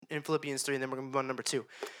in Philippians 3, and then we're going to move on to number 2.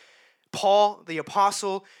 Paul, the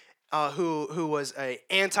apostle, who was a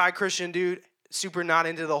anti-Christian dude, super not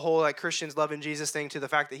into the whole like Christians loving Jesus thing, to the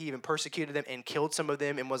fact that he even persecuted them and killed some of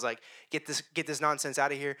them and was like, get this nonsense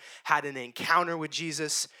out of here, had an encounter with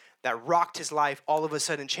Jesus that rocked his life, all of a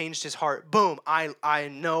sudden changed his heart. Boom, I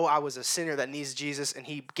know I was a sinner that needs Jesus, and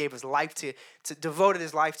he gave his life to devoted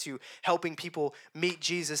his life to helping people meet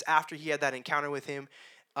Jesus after he had that encounter with him.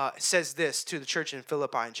 Says this to the church in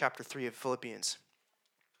Philippi in chapter 3 of Philippians.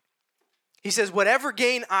 He says, whatever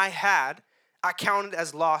gain I had, I counted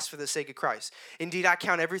as loss for the sake of Christ. Indeed, I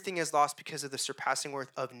count everything as loss because of the surpassing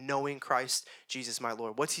worth of knowing Christ Jesus my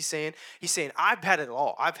Lord. What's he saying? He's saying, I've had it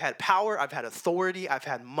all. I've had power. I've had authority. I've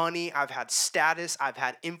had money. I've had status. I've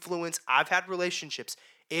had influence. I've had relationships.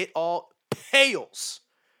 It all pales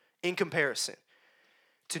in comparison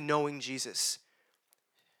to knowing Jesus,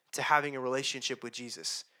 to having a relationship with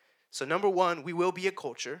Jesus. So number one, we will be a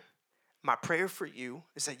culture. My prayer for you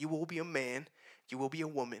is that you will be a man, you will be a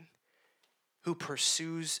woman who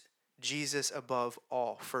pursues Jesus above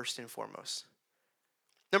all, first and foremost.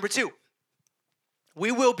 Number two,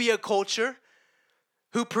 we will be a culture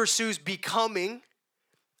who pursues becoming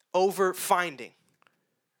over finding.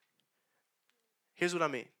 Here's what I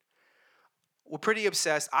mean. We're pretty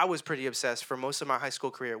obsessed. I was pretty obsessed for most of my high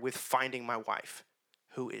school career with finding my wife.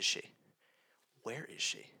 Who is she? Where is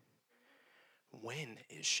she? When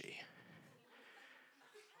is she?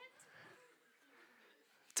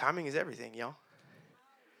 Timing is everything, y'all.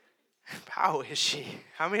 How is she?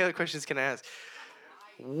 How many other questions can I ask?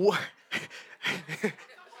 What?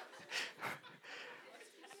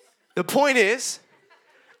 The point is,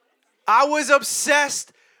 I was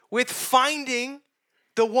obsessed with finding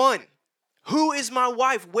the one. Who is my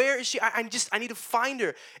wife? Where is she? I need to find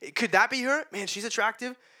her. Could that be her? Man, she's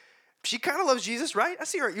attractive. She kind of loves Jesus, right? I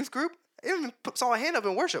see her at youth group. I even saw a hand up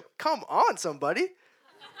in worship. Come on, somebody.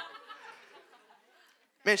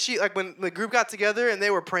 Man, she, like, when the group got together and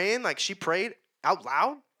they were praying, like, she prayed out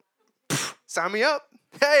loud. Sign me up.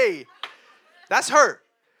 Hey, that's her.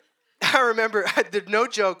 I remember, no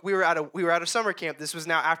joke, we were at a summer camp. This was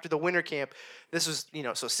now after the winter camp. This was,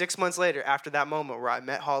 so 6 months later, after that moment where I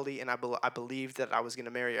met Holly and I believed that I was going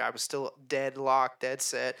to marry her. I was still dead locked, dead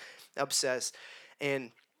set, obsessed.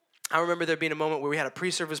 And I remember there being a moment where we had a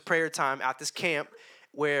pre-service prayer time at this camp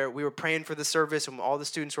where we were praying for the service and all the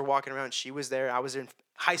students were walking around. She was there. I was in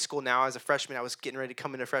high school now as a freshman. I was getting ready to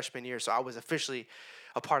come into freshman year, so I was officially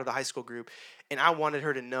a part of the high school group. And I wanted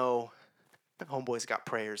her to know, homeboy's got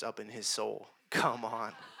prayers up in his soul. Come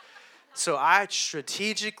on. So I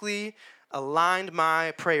strategically aligned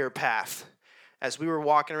my prayer path as we were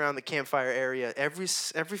walking around the campfire area every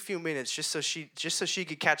few minutes, just so she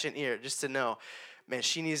could catch an ear, just to know, man,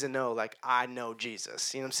 she needs to know, like, I know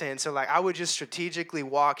Jesus. You know what I'm saying? So, like, I would just strategically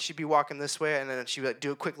walk. She'd be walking this way, and then she would, like,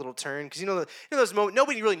 do a quick little turn. Because, those moments,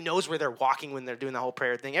 nobody really knows where they're walking when they're doing the whole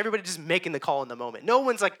prayer thing. Everybody just making the call in the moment. No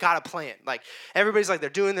one's, like, got a plan. Like, everybody's, like, they're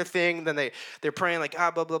doing their thing. Then they're praying, like,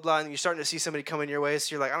 blah, blah, blah. And you're starting to see somebody come in your way.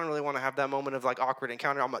 So you're like, I don't really want to have that moment of, like, awkward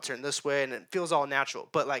encounter. I'm going to turn this way. And it feels all natural.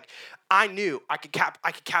 But, like, I knew I could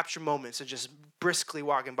capture moments of just briskly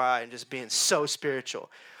walking by and just being so spiritual.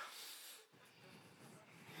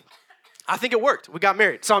 I think it worked. We got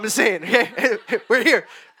married. So I'm just saying, we're here.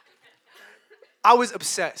 I was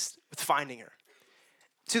obsessed with finding her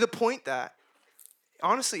to the point that,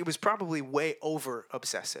 honestly, it was probably way over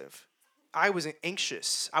obsessive. I was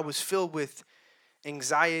anxious. I was filled with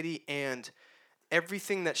anxiety, and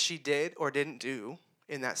everything that she did or didn't do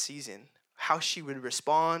in that season, how she would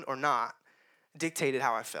respond or not, dictated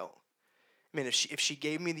how I felt. I mean, if she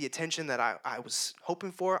gave me the attention that I was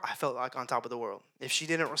hoping for, I felt like on top of the world. If she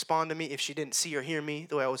didn't respond to me, if she didn't see or hear me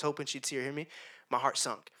the way I was hoping she'd see or hear me, my heart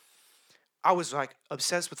sunk. I was, like,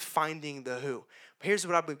 obsessed with finding the who. But here's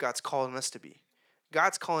what I believe God's calling us to be.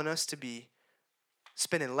 God's calling us to be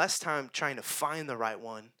spending less time trying to find the right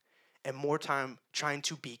one and more time trying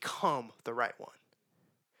to become the right one.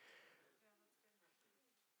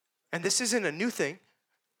 And this isn't a new thing.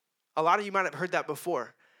 A lot of you might have heard that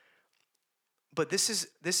before. But this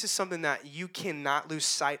is something that you cannot lose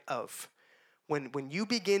sight of. When you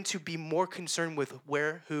begin to be more concerned with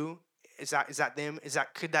where, who, is that them,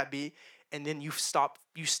 could that be, and then you stop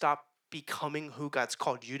becoming who God's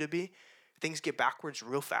called you to be, things get backwards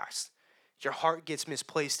real fast. Your heart gets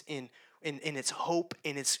misplaced in its hope,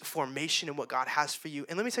 in its formation, and what God has for you.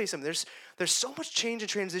 And let me tell you something. There's so much change and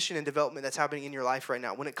transition and development that's happening in your life right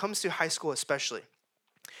now. When it comes to high school especially.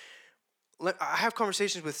 I have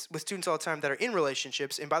conversations with students all the time that are in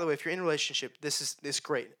relationships. And by the way, if you're in a relationship, this is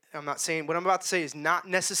great. I'm not saying, what I'm about to say is not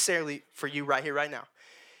necessarily for you right here, right now.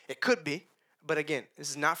 It could be. but again, this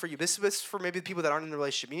is not for you. This is for maybe the people that aren't in the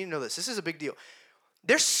relationship. You need to know this. This is a big deal.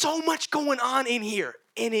 There's so much going on in here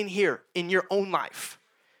and in here in your own life.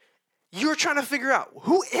 You're trying to figure out,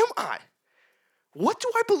 who am I? What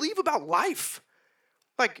do I believe about life?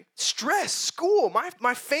 Like stress, school,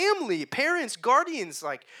 my family, parents, guardians,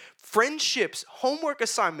 like friendships, homework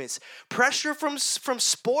assignments, pressure from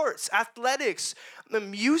sports, athletics, the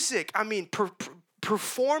music. I mean,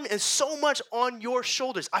 perform is so much on your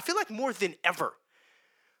shoulders. I feel like more than ever.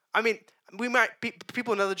 I mean,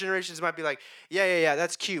 people in other generations might be like, yeah,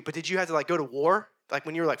 that's cute. But did you have to like go to war? Like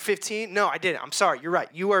when you were like 15? No, I didn't. I'm sorry. You're right.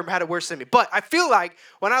 You had it worse than me. But I feel like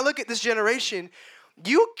when I look at this generation,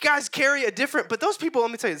 you guys carry a different, but those people, let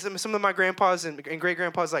me tell you, some of my grandpas and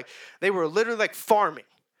great-grandpas, like, they were literally like farming.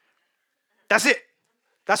 That's it.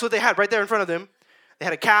 That's what they had right there in front of them. They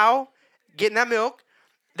had a cow, getting that milk.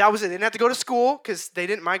 That was it. They didn't have to go to school because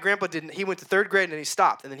my grandpa didn't. He went to 3rd grade and then he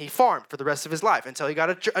stopped. And then he farmed for the rest of his life until he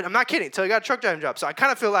got I'm not kidding, until he got a truck driving job. So I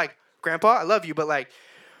kind of feel like, Grandpa, I love you, but like,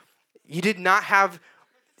 you did not have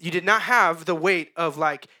the weight of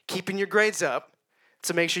like keeping your grades up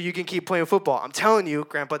to make sure you can keep playing football. I'm telling you,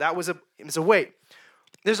 Grandpa, it was a weight.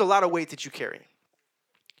 There's a lot of weight that you carry.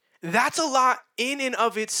 That's a lot in and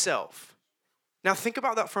of itself. Now think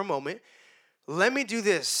about that for a moment. Let me do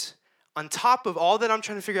this. On top of all that I'm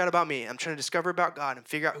trying to figure out about me, I'm trying to discover about God and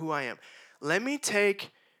figure out who I am. Let me take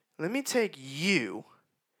you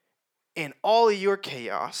and all of your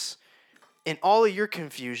chaos and all of your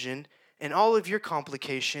confusion and all of your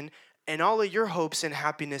complication and all of your hopes and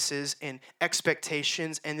happinesses and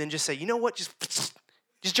expectations, and then just say, you know what, just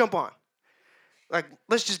jump on. Like,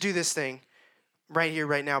 let's just do this thing right here,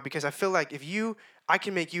 right now, because I feel like I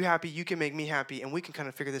can make you happy, you can make me happy, and we can kind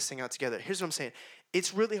of figure this thing out together. Here's what I'm saying.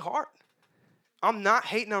 It's really hard. I'm not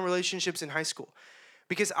hating on relationships in high school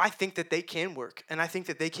because I think that they can work and I think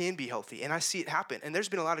that they can be healthy, and I see it happen. And there's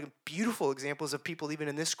been a lot of beautiful examples of people even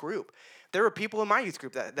in this group. There were people in my youth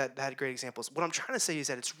group that had great examples. What I'm trying to say is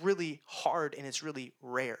that it's really hard and it's really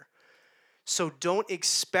rare. So don't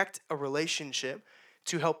expect a relationship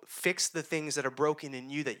to help fix the things that are broken in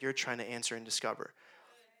you that you're trying to answer and discover.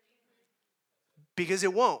 Because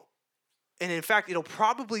it won't. And in fact, it'll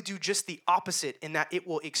probably do just the opposite in that it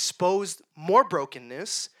will expose more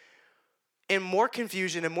brokenness and more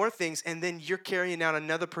confusion and more things, and then you're carrying out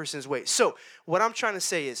another person's weight. So what I'm trying to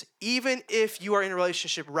say is, even if you are in a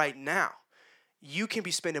relationship right now, you can be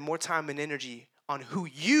spending more time and energy on who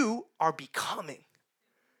you are becoming.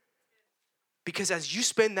 Because as you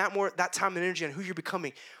spend that time and energy on who you're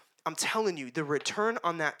becoming, I'm telling you, the return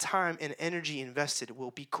on that time and energy invested will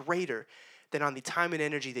be greater than on the time and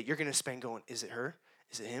energy that you're going to spend going, is it her?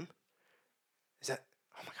 Is it him? Is that,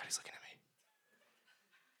 oh my God, he's looking at me.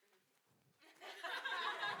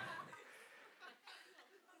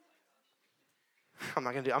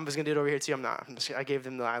 I'm just going to do it over here too. I gave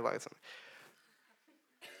them the highlights.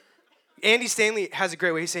 Andy Stanley has a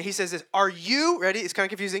great way. He says this, are you, ready? It's kind of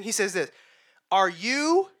confusing. He says this, are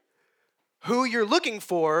you who you're looking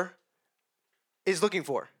for is looking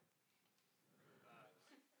for?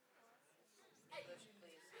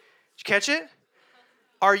 Did you catch it?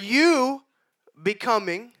 Are you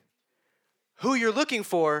becoming who you're looking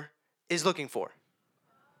for is looking for?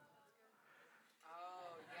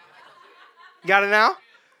 You got it now?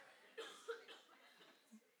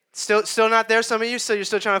 Still not there, some of you? So you're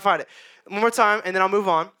still trying to find it. One more time, and then I'll move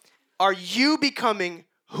on. Are you becoming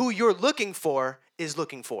who you're looking for is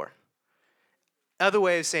looking for? Other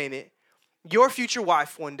way of saying it, your future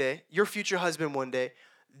wife one day, your future husband one day,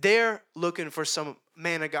 they're looking for some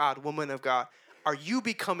man of God, woman of God. Are you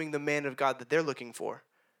becoming the man of God that they're looking for,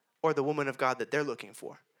 or the woman of God that they're looking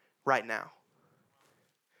for right now?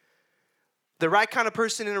 The right kind of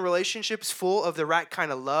person in a relationship is full of the right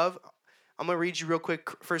kind of love. I'm going to read you real quick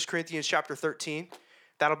 1 Corinthians chapter 13.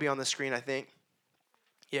 That'll be on the screen, I think.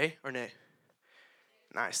 Yay or nay?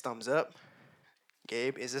 Nice, thumbs up.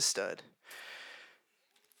 Gabe is a stud.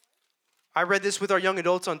 I read this with our young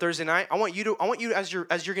adults on Thursday night. I want you as you're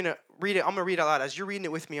going to read it, I'm going to read it out loud. As you're reading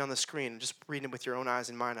it with me on the screen, just reading it with your own eyes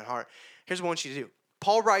and mind and heart. Here's what I want you to do.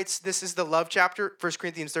 Paul writes, this is the love chapter, 1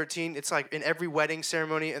 Corinthians 13. It's like in every wedding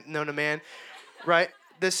ceremony known to man, right?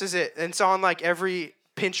 This is it. And it's on like every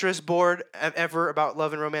Pinterest board ever about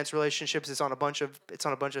love and romance relationships. It's on a bunch of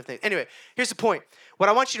things. Anyway, here's the point. What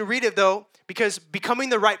I want you to read it though, because becoming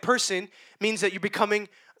the right person means that you're becoming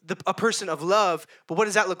a person of love. But what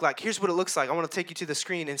does that look like? Here's what it looks like. I want to take you to the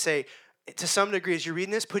screen and say, to some degree, as you're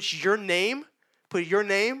reading this, put your name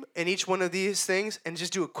in each one of these things and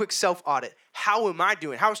just do a quick self-audit. How am I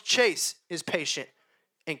doing? How's Chase is patient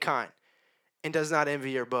and kind and does not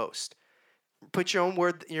envy or boast? put your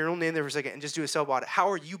own name there for a second and just do a self-audit. How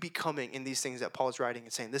are you becoming in these things that Paul's writing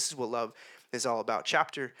and saying, this is what love is all about?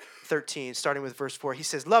 Chapter 13, starting with verse 4, he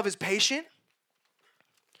says, love is patient.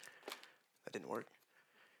 That didn't work.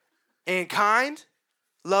 And kind.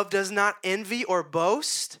 Love does not envy or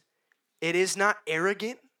boast. It is not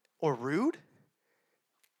arrogant or rude.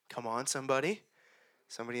 Come on, somebody.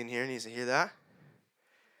 Somebody in here needs to hear that.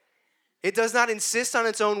 It does not insist on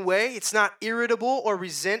its own way. It's not irritable or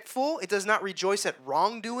resentful. It does not rejoice at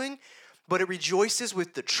wrongdoing, but it rejoices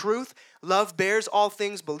with the truth. Love bears all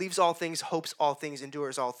things, believes all things, hopes all things,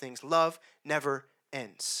 endures all things. Love never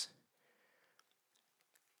ends.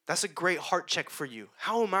 That's a great heart check for you.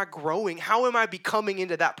 How am I growing? How am I becoming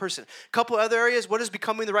into that person? A couple other areas. What does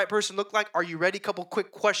becoming the right person look like? Are you ready? Couple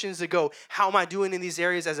quick questions to go. How am I doing in these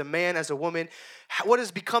areas as a man, as a woman? What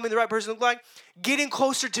does becoming the right person look like? Getting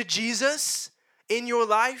closer to Jesus in your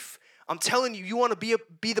life. I'm telling you, you want to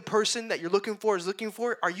be the person that you're looking for, is looking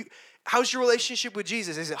for. How's your relationship with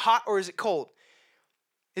Jesus? Is it hot or is it cold?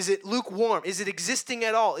 Is it lukewarm? Is it existing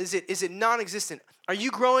at all? Is it non-existent? Are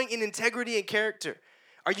you growing in integrity and character?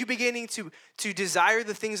 Are you beginning to desire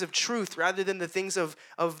the things of truth rather than the things of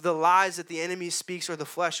the lies that the enemy speaks or the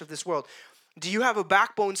flesh of this world? Do you have a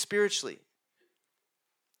backbone spiritually?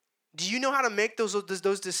 Do you know how to make those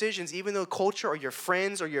decisions even though culture or your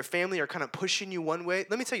friends or your family are kind of pushing you one way?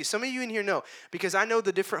 Let me tell you, some of you in here know, because I know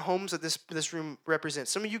the different homes that this room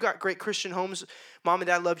represents. Some of you got great Christian homes. Mom and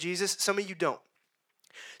dad love Jesus. Some of you don't.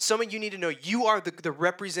 Some of you need to know you are the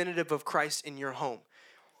representative of Christ in your home.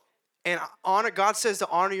 And God says to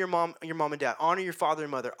honor your mom and dad, honor your father and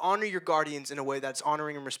mother, honor your guardians in a way that's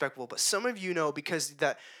honoring and respectful. But some of you know, because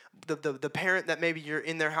that the parent that maybe you're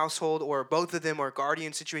in their household or both of them or a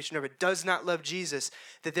guardian situation or does not love Jesus,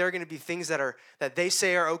 that there are going to be things that they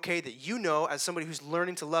say are okay that you know as somebody who's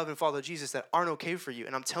learning to love and follow Jesus that aren't okay for you.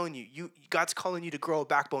 And I'm telling you, God's calling you to grow a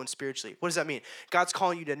backbone spiritually. What does that mean? God's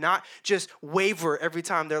calling you to not just waver every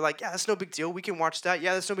time they're like, yeah, that's no big deal. We can watch that.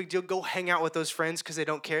 Yeah, that's no big deal. Go hang out with those friends because they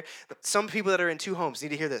don't care. Some people that are in two homes need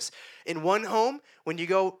to hear this. In one home, when you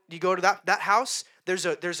go to that house, there's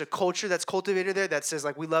a culture that's cultivated there that says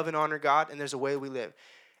like we love and honor God and there's a way we live.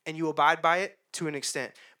 And you abide by it to an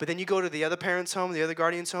extent. But then you go to the other parent's home, the other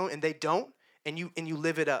guardian's home, and they don't, and you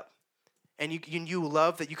live it up. And you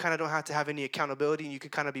love that you kind of don't have to have any accountability and you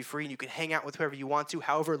can kind of be free and you can hang out with whoever you want to,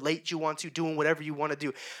 however late you want to, doing whatever you want to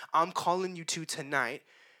do. I'm calling you to tonight.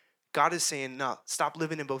 God is saying, no, stop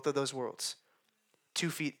living in both of those worlds. 2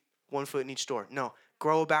 feet, 1 foot in each door. No,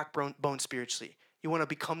 grow a backbone spiritually. You want to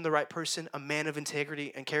become the right person, a man of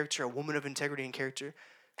integrity and character, a woman of integrity and character,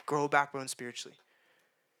 grow a backbone spiritually.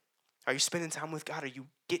 Are you spending time with God? Are you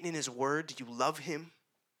getting in his word? Do you love him?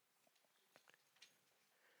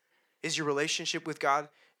 Is your relationship with God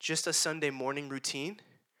just a Sunday morning routine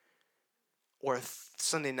or a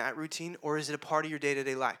Sunday night routine, or is it a part of your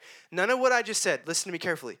day-to-day life? None of what I just said, listen to me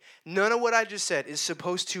carefully, none of what I just said is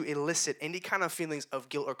supposed to elicit any kind of feelings of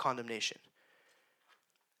guilt or condemnation.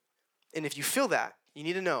 And if you feel that, you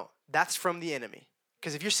need to know that's from the enemy.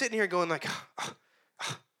 Because if you're sitting here going like,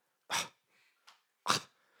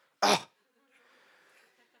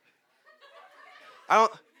 I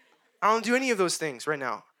don't do any of those things right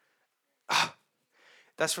now.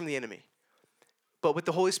 That's from the enemy. But what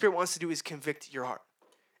the Holy Spirit wants to do is convict your heart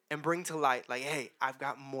and bring to light like, hey, I've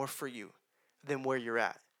got more for you than where you're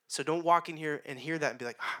at. So don't walk in here and hear that and be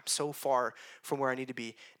like, I'm so far from where I need to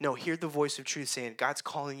be. No, hear the voice of truth saying God's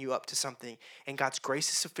calling you up to something and God's grace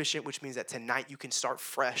is sufficient, which means that tonight you can start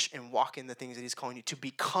fresh and walk in the things that he's calling you to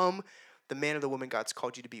become the man or the woman God's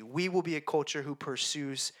called you to be. We will be a culture who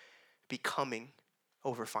pursues becoming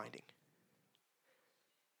over finding.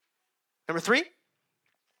 Number 3,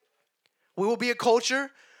 we will be a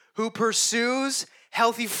culture who pursues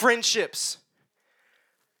healthy friendships.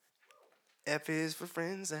 F is for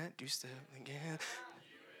friends that do stuff again.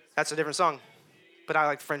 That's a different song, but I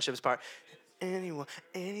like the friendships part. Anyone,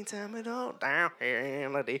 anytime at all, down here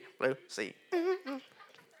in the deep blue sea.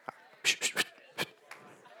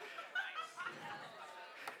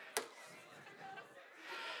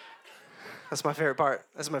 That's my favorite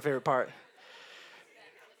part.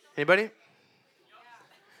 Anybody?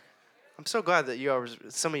 I'm so glad that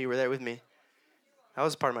some of you were there with me. That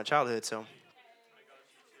was part of my childhood, so.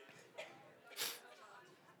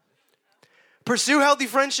 Pursue healthy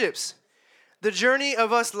friendships. The journey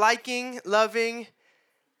of us liking, loving,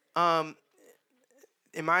 in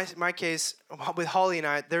my case, with Holly and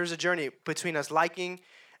I, there's a journey between us liking,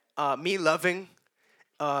 me loving,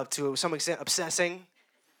 to some extent obsessing,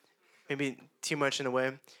 maybe too much in a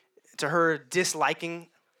way, to her disliking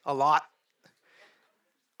a lot,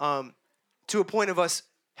 to a point of us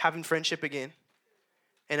having friendship again,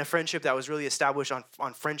 and a friendship that was really established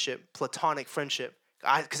on friendship, platonic friendship,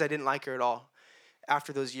 because I didn't like her at all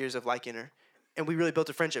after those years of liking her. And we really built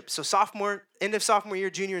a friendship. So end of sophomore year,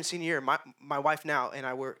 junior and senior year, my wife now and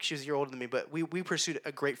I she was a year older than me, but we pursued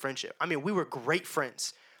a great friendship. I mean, we were great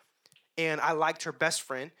friends. And I liked her best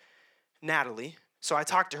friend, Natalie. So I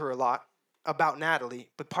talked to her a lot about Natalie,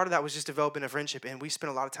 but part of that was just developing a friendship, and we spent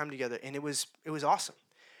a lot of time together, and it was awesome.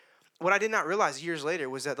 What I did not realize years later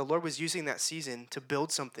was that the Lord was using that season to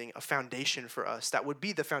build something, a foundation for us that would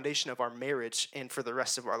be the foundation of our marriage and for the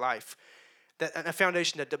rest of our life. That a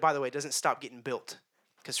foundation that, by the way, doesn't stop getting built,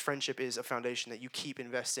 because friendship is a foundation that you keep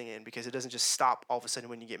investing in, because it doesn't just stop all of a sudden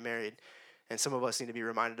when you get married. And some of us need to be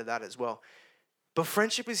reminded of that as well. But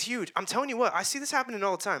friendship is huge. I'm telling you what, I see this happening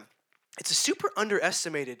all the time. It's a super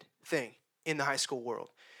underestimated thing in the high school world.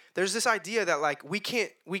 There's this idea that like we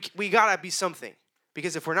gotta be something,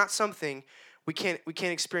 because if we're not something, we can't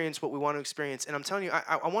experience what we want to experience. And I'm telling you,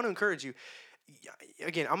 I want to encourage you.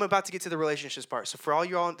 Again, I'm about to get to the relationships part. So for all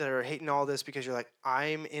you all that are hating all this because you're like,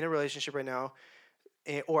 I'm in a relationship right now,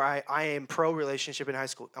 or I am pro relationship in high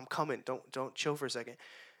school. I'm coming. Don't chill for a second,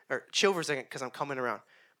 or chill for a second, because I'm coming around.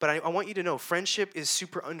 But I want you to know, friendship is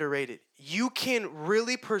super underrated. You can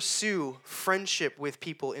really pursue friendship with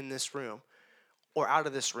people in this room or out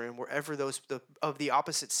of this room, wherever of the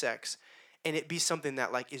opposite sex, and it be something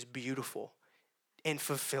that like is beautiful and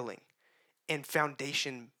fulfilling and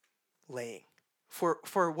foundation laying.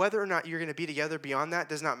 For whether or not you're going to be together beyond that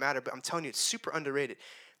does not matter, but I'm telling you, it's super underrated.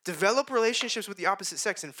 Develop relationships with the opposite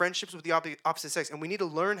sex and friendships with the opposite sex, and we need to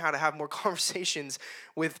learn how to have more conversations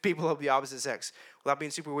with people of the opposite sex without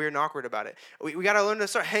being super weird and awkward about it. We got to learn to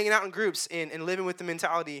start hanging out in groups and living with the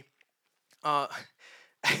mentality. No,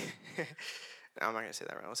 I'm not going to say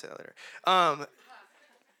that right. I'll say that later.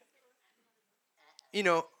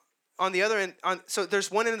 On the other end, so there's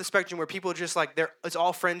one end of the spectrum where people just like, it's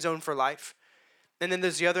all friend zone for life. And then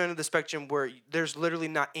there's the other end of the spectrum where there's literally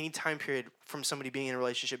not any time period from somebody being in a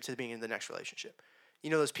relationship to being in the next relationship.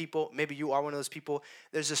 You know those people, maybe you are one of those people.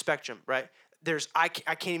 There's a spectrum, right? I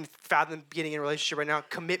can't even fathom getting in a relationship right now.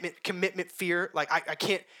 Commitment fear. Like I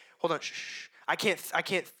can't, hold on, shh. I can't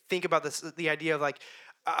think about the idea of like,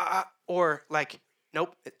 or like,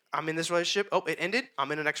 nope, I'm in this relationship. Oh, it ended.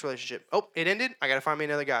 I'm in the next relationship. Oh, it ended. I got to find me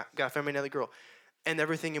another guy. Got to find me another girl. And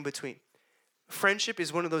everything in between. Friendship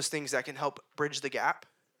is one of those things that can help bridge the gap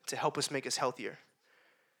to help us make us healthier.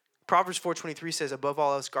 Proverbs 4:23 says, above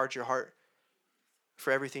all else, guard your heart,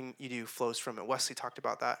 for everything you do flows from it. Wesley talked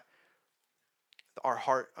about that. Our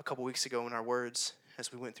heart a couple weeks ago in our words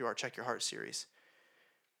as we went through our Check Your Heart series.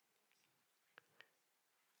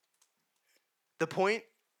 The point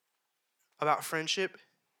about friendship,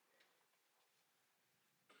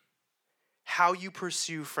 how you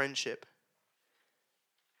pursue friendship,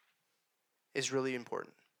 is really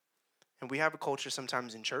important. And we have a culture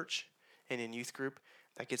sometimes in church and in youth group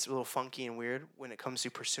that gets a little funky and weird when it comes to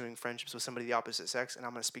pursuing friendships with somebody of the opposite sex, and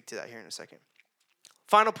I'm going to speak to that here in a second.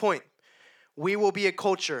 Final point. We will be a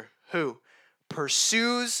culture who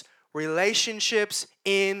pursues relationships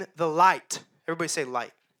in the light. Everybody say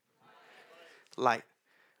light. Light.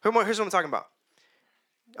 Here's what I'm talking about.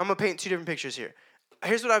 I'm going to paint two different pictures here.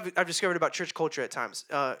 Here's what I've discovered about church culture at times.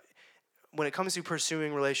 When it comes to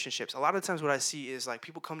pursuing relationships, a lot of times what I see is like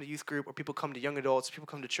people come to youth group or people come to young adults, people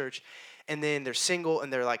come to church, and then they're single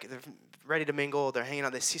and they're ready to mingle, they're hanging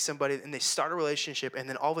out, they see somebody and they start a relationship, and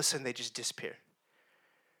then all of a sudden they just disappear.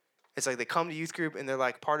 It's like they come to youth group and they're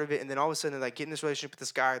like part of it, and then all of a sudden they like get in this relationship with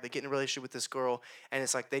this guy, they get in a relationship with this girl, and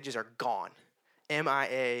it's like they just are gone.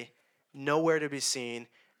 MIA, nowhere to be seen,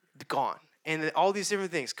 gone. And all these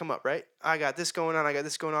different things come up, right? I got this going on,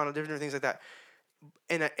 and different things like that.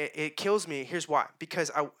 And it kills me. Here's why.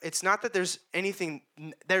 Because it's not that there's anything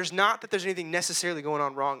necessarily going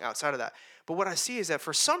on wrong outside of that. But what I see is that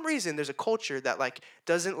for some reason there's a culture that like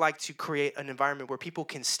doesn't like to create an environment where people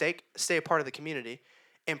can stay a part of the community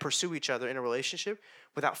and pursue each other in a relationship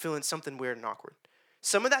without feeling something weird and awkward.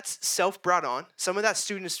 Some of that's self-brought on. Some of that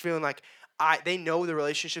students feeling like they know the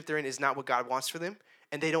relationship they're in is not what God wants for them,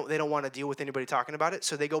 and they don't want to deal with anybody talking about it,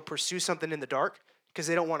 so they go pursue something in the dark, because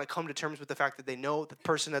they don't want to come to terms with the fact that they know the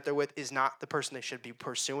person that they're with is not the person they should be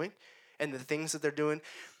pursuing, and the things that they're doing.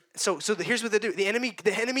 So here's what they do. The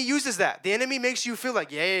enemy uses that. The enemy makes you feel like,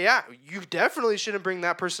 yeah, you definitely shouldn't bring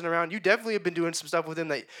that person around. You definitely have been doing some stuff with them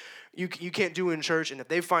that you can't do in church, and if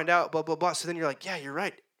they find out, blah, blah, blah. So then you're like, yeah, you're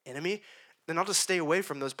right, enemy. Then I'll just stay away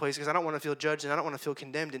from those places because I don't want to feel judged and I don't want to feel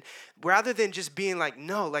condemned. And rather than just being like,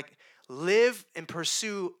 no, like live and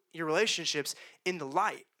pursue your relationships in the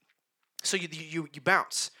light. So you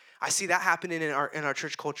bounce. I see that happening in our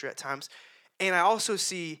church culture at times, And I also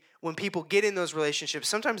see when people get in those relationships,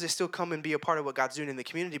 sometimes they still come and be a part of what God's doing in the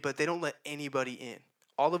community, but they don't let anybody in.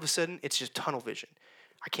 All of a sudden, it's just tunnel vision.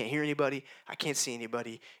 I can't hear anybody. I can't see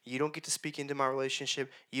anybody. You don't get to speak into my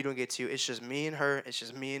relationship. You don't get to. It's just me and her. It's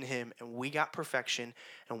just me and him. And we got perfection.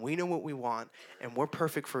 And we know what we want. And we're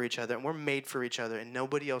perfect for each other. And we're made for each other. And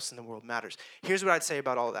nobody else in the world matters. Here's what I'd say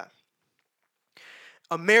about all that.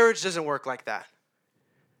 A marriage doesn't work like that.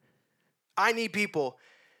 I need people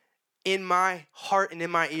in my heart and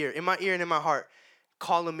in my ear and in my heart,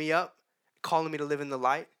 calling me up, calling me to live in the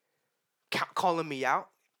light, calling me out,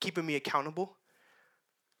 keeping me accountable.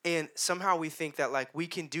 And somehow we think that like we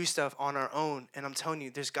can do stuff on our own. And I'm telling you,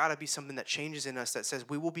 there's got to be something that changes in us that says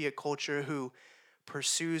we will be a culture who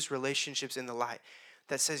pursues relationships in the light.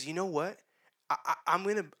 That says, you know what? I'm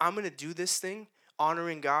gonna do this thing,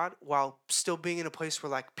 honoring God, while still being in a place where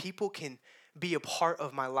like people can be a part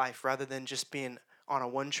of my life rather than just being on a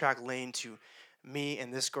one-track lane to me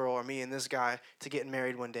and this girl or me and this guy to getting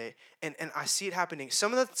married one day. And I see it happening.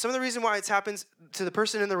 Some of the reason why it happens to the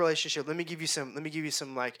person in the relationship, let me give you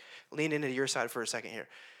some like lean into your side for a second here.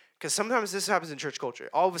 Because sometimes this happens in church culture.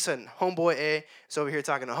 All of a sudden, homeboy A is over here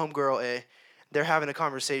talking to homegirl A. They're having a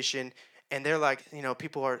conversation and they're like, you know,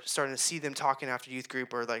 people are starting to see them talking after youth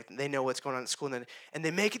group or like they know what's going on at school and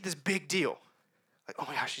they make it this big deal. Like, oh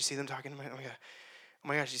my gosh, you see them talking? Oh my God. Oh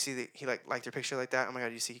my gosh, you see he liked their picture like that? Oh my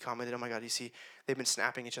God, you see he commented? Oh my God, you see they've been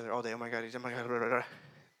snapping each other all day. Oh my God, blah, blah, blah.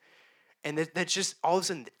 And that's just all of a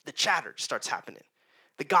sudden the chatter starts happening.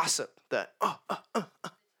 The gossip,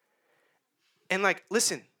 And like,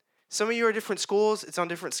 listen, some of you are different schools, it's on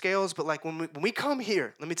different scales, but like when we come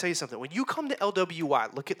here, let me tell you something. When you come to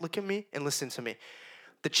LWY, look at me and listen to me.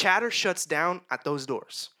 The chatter shuts down at those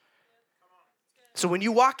doors. So when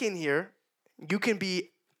you walk in here, you can be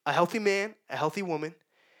a healthy man, a healthy woman.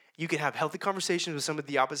 You can have healthy conversations with some of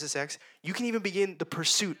the opposite sex. You can even begin the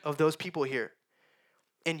pursuit of those people here.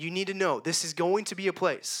 And you need to know this is going to be a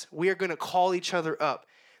place. We are going to call each other up.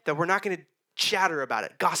 That we're not going to chatter about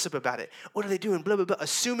it, gossip about it. What are they doing? Blah, blah, blah.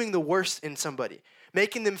 Assuming the worst in somebody.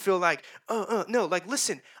 Making them feel like, no. Like,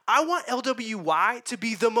 listen, I want LWY to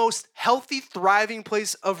be the most healthy, thriving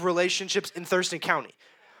place of relationships in Thurston County.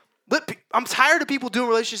 I'm tired of people doing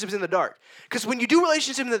relationships in the dark. Because when you do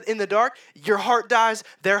relationships in the dark, your heart dies,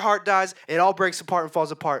 their heart dies, it all breaks apart and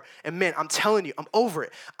falls apart. And man, I'm telling you, I'm over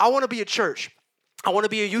it. I want to be a church. I want to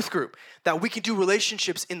be a youth group that we can do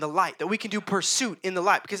relationships in the light, that we can do pursuit in the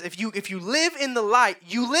light. Because if you live in the light,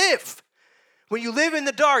 you live. When you live in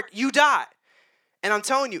the dark, you die. And I'm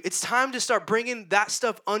telling you, it's time to start bringing that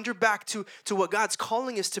stuff under back to what God's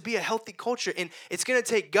calling us to be, a healthy culture. And it's going to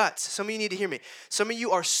take guts. Some of you need to hear me. Some of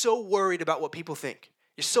you are so worried about what people think.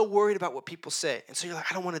 You're so worried about what people say. And so you're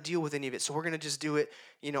like, I don't want to deal with any of it. So we're going to just do it.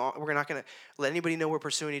 You know, we're not going to let anybody know we're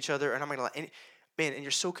pursuing each other. And I'm not going to let man, and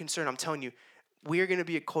you're so concerned. I'm telling you, we are going to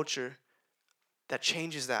be a culture that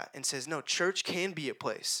changes that and says, no, church can be a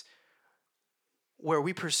place where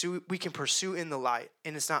we can pursue in the light,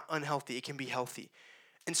 and it's not unhealthy. It can be healthy.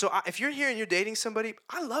 And so if you're here and you're dating somebody,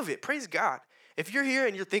 I love it. Praise God. If you're here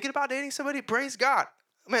and you're thinking about dating somebody, praise God.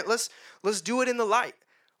 Man, let's do it in the light.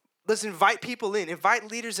 Let's invite people in.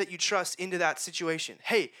 Invite leaders that you trust into that situation.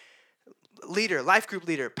 Hey, leader, life group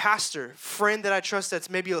leader, pastor, friend that I trust that's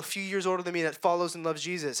maybe a few years older than me that follows and loves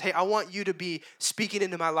Jesus. Hey, I want you to be speaking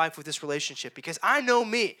into my life with this relationship because I know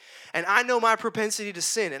me and I know my propensity to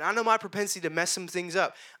sin and I know my propensity to mess some things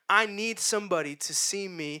up. I need somebody to see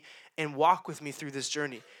me and walk with me through this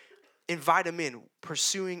journey. Invite them in,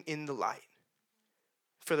 pursuing in the light.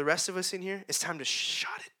 For the rest of us in here, it's time to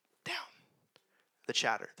shut it down. The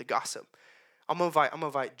chatter, the gossip. I'm gonna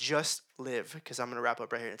invite Just Liv because I'm gonna wrap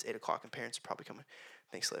up right here. It's 8:00 and parents are probably coming.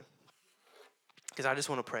 Thanks, Liv. Because I just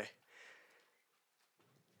want to pray.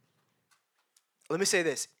 Let me say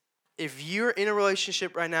this: if you're in a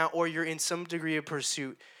relationship right now, or you're in some degree of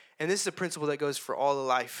pursuit, and this is a principle that goes for all of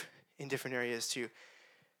life in different areas too.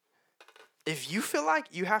 If you feel like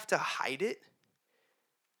you have to hide it,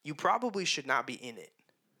 you probably should not be in it.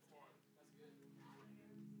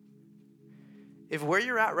 If where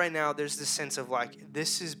you're at right now, there's this sense of like,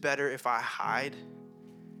 this is better if I hide,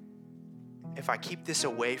 if I keep this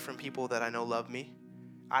away from people that I know love me,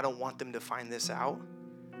 I don't want them to find this out.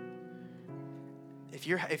 If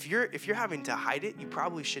you're having to hide it, you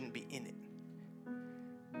probably shouldn't be in it.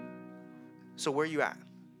 So where are you at?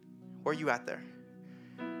 Where are you at there?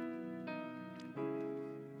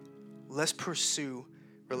 Let's pursue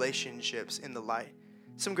relationships in the light.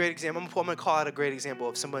 Some great example. I'm going to call out a great example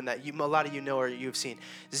of someone that a lot of you know or you've seen.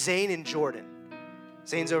 Zane and Jordan.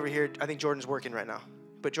 Zane's over here. I think Jordan's working right now.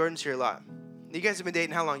 But Jordan's here a lot. You guys have been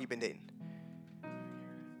dating. How long have you been dating?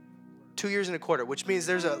 2 years and a quarter, which means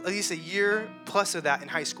there's at least a year plus of that in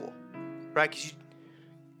high school, right? Because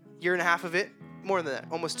year and a half of it, more than that,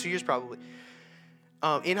 almost 2 years probably,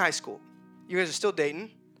 in high school. You guys are still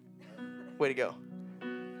dating. Way to go.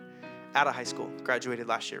 Out of high school, graduated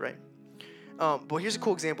last year, right? But here's a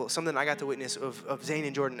cool example, something I got to witness of Zane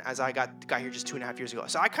and Jordan as I got here just 2.5 years ago.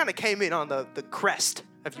 So I kind of came in on the crest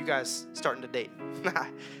of you guys starting to date.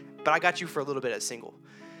 But I got you for a little bit as single.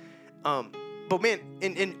 But man,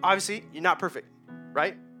 and obviously, you're not perfect,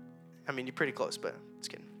 right? I mean, you're pretty close, but just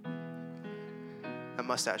kidding. That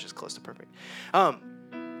mustache is close to perfect.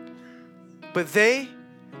 But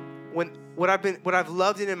what I've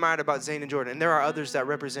loved and admired about Zane and Jordan, and there are others that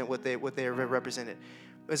represent what they have represented,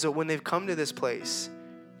 is that when they've come to this place,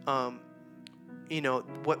 what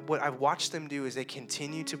I've watched them do is they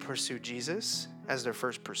continue to pursue Jesus as their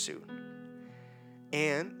first pursuit.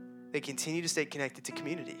 And they continue to stay connected to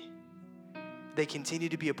community. They continue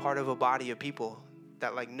to be a part of a body of people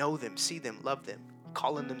that like know them, see them, love them,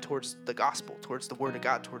 calling them towards the gospel, towards the word of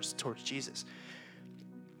God, towards Jesus.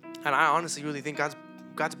 And I honestly really think God's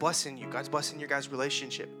blessing you. God's blessing your guys'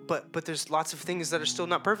 relationship. But there's lots of things that are still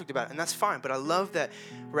not perfect about it, and that's fine. But I love that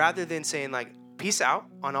rather than saying like, peace out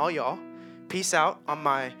on all y'all, peace out on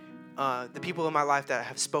my the people in my life that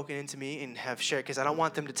have spoken into me and have shared, because I don't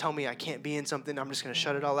want them to tell me I can't be in something. I'm just going to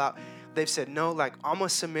shut it all out. They've said, no, like I'm going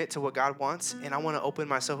to submit to what God wants, and I want to open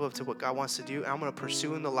myself up to what God wants to do, and I'm going to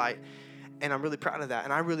pursue in the light. And I'm really proud of that.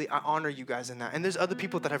 And I honor you guys in that. And there's other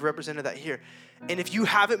people that have represented that here. And if you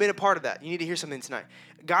haven't been a part of that, you need to hear something tonight.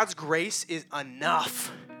 God's grace is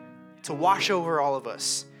enough to wash over all of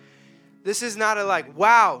us. This is not a like,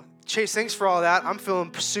 wow, Chase, thanks for all that. I'm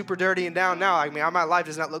feeling super dirty and down now. I mean, my life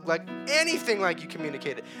does not look like anything like you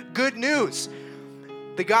communicated. Good news.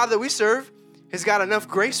 The God that we serve has got enough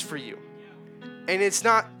grace for you. And it's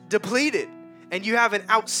not depleted. And you haven't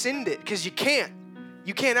outsinned it, because you can't.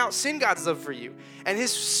 You can't out-sin God's love for you. And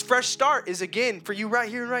his fresh start is, again, for you right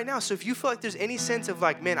here and right now. So if you feel like there's any sense of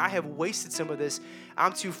like, man, I have wasted some of this,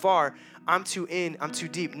 I'm too far, I'm too in, I'm too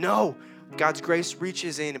deep. No, God's grace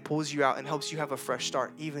reaches in and pulls you out and helps you have a fresh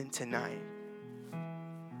start even tonight.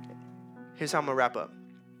 Here's how I'm going to wrap up.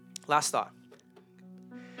 Last thought.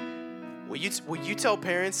 Will you tell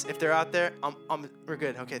parents if they're out there, we're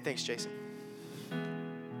good. Okay, thanks, Jason.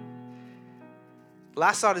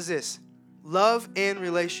 Last thought is this. Love and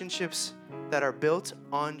relationships that are built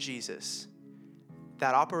on Jesus,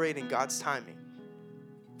 that operate in God's timing,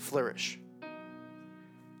 flourish.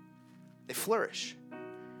 They flourish.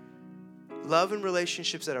 Love and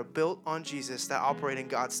relationships that are built on Jesus, that operate in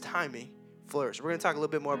God's timing, flourish. We're going to talk a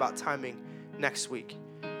little bit more about timing next week.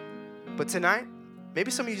 But tonight, maybe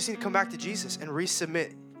some of you just need to come back to Jesus and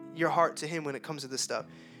resubmit your heart to him when it comes to this stuff.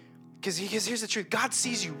 Because here's the truth. God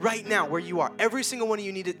sees you right now where you are. Every single one of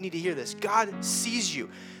you need to hear this. God sees you.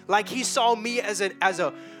 Like he saw me as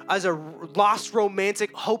a lost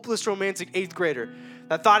romantic, hopeless romantic 8th grader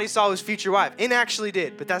that thought he saw his future wife. And actually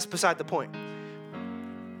did, but that's beside the point.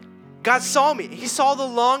 God saw me. He saw the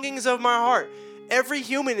longings of my heart. Every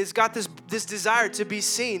human has got this desire to be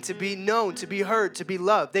seen, to be known, to be heard, to be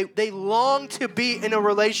loved. They long to be in a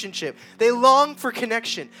relationship. They long for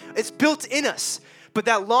connection. It's built in us. But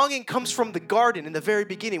that longing comes from the garden in the very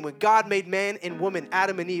beginning when God made man and woman,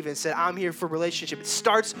 Adam and Eve, and said, I'm here for relationship. It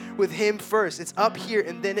starts with him first. It's up here,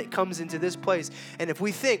 and then it comes into this place. And if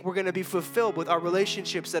we think we're going to be fulfilled with our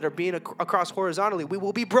relationships that are being across horizontally, we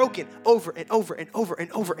will be broken over and over and over and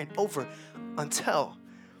over and over until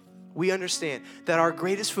we understand that our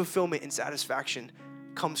greatest fulfillment and satisfaction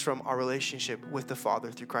comes from our relationship with the Father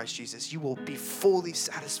through Christ Jesus. You will be fully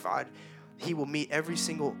satisfied. He will meet every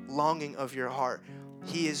single longing of your heart.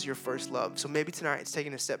 He is your first love. So maybe tonight it's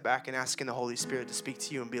taking a step back and asking the Holy Spirit to speak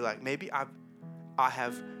to you and be like, maybe I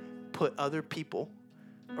have put other people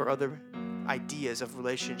or other ideas of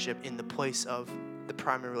relationship in the place of the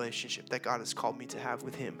primary relationship that God has called me to have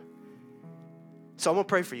with him. So I'm going to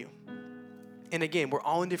pray for you. And again, we're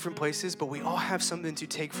all in different places, but we all have something to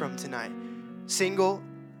take from tonight. Single,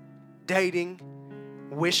 dating,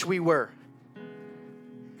 wish we were.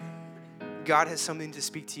 God has something to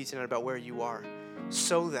speak to you tonight about where you are,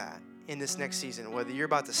 so that in this next season, whether you're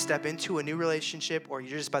about to step into a new relationship or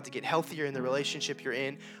you're just about to get healthier in the relationship you're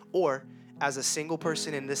in, or as a single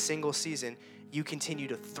person in this single season, you continue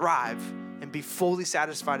to thrive and be fully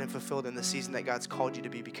satisfied and fulfilled in the season that God's called you to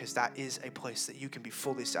be, because that is a place that you can be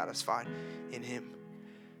fully satisfied in him.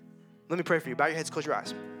 Let me pray for you. Bow your heads, close your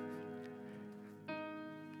eyes.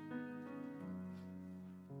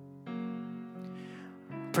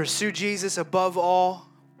 Pursue Jesus above all.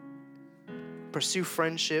 Pursue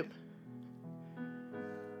friendship.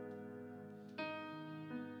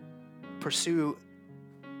 pursue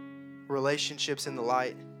relationships in the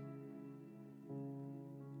light.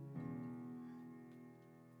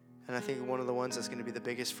 And I think one of the ones that's going to be the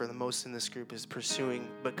biggest for the most in this group is pursuing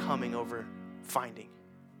becoming over finding.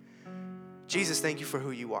 Jesus, thank you for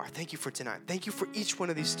who you are. Thank you for tonight. Thank you for each one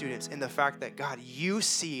of these students and the fact that, God, you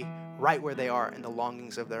see right where they are and the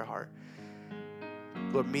longings of their heart.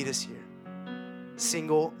 Lord, meet us here.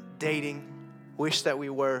 Single, dating, wish that we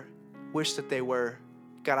were, wish that they were.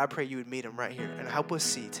 God, I pray you would meet them right here and help us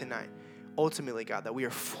see tonight, ultimately, God, that we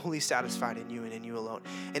are fully satisfied in you and in you alone.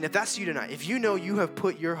 And if that's you tonight, if you know you have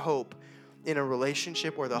put your hope in a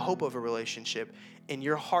relationship or the hope of a relationship and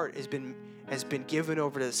your heart has been given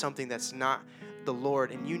over to something that's not the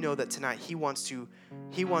Lord, and you know that tonight he wants to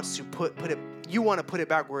put it, you want to put it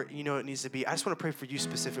back where you know it needs to be. I just want to pray for you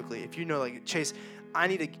specifically. If you know, like, Chase, I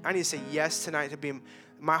need to say yes tonight to be,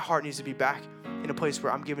 my heart needs to be back in a place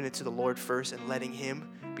where I'm giving it to the Lord first and letting him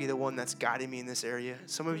be the one that's guiding me in this area.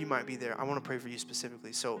 Some of you might be there. I want to pray for you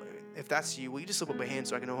specifically. So if that's you, will you just slip up a hand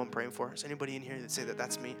so I can know who I'm praying for? Is anybody in here that say that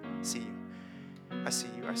that's me? I see you. I see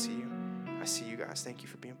you. I see you. I see you guys. Thank you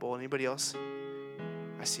for being bold. Anybody else?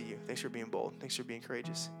 I see you. Thanks for being bold. Thanks for being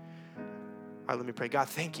courageous. All right, let me pray. God,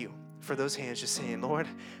 thank you for those hands just saying, Lord,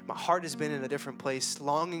 my heart has been in a different place,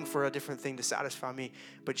 longing for a different thing to satisfy me.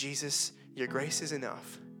 But Jesus, your grace is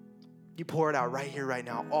enough. You pour it out right here, right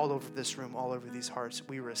now, all over this room, all over these hearts.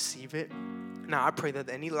 We receive it. Now, I pray that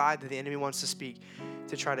any lie that the enemy wants to speak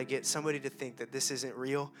to try to get somebody to think that this isn't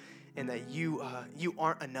real and that you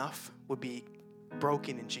aren't enough would be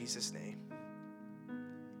broken in Jesus' name.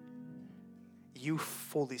 You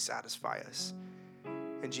fully satisfy us.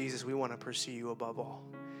 And Jesus, we want to pursue you above all.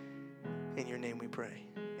 In your name we pray.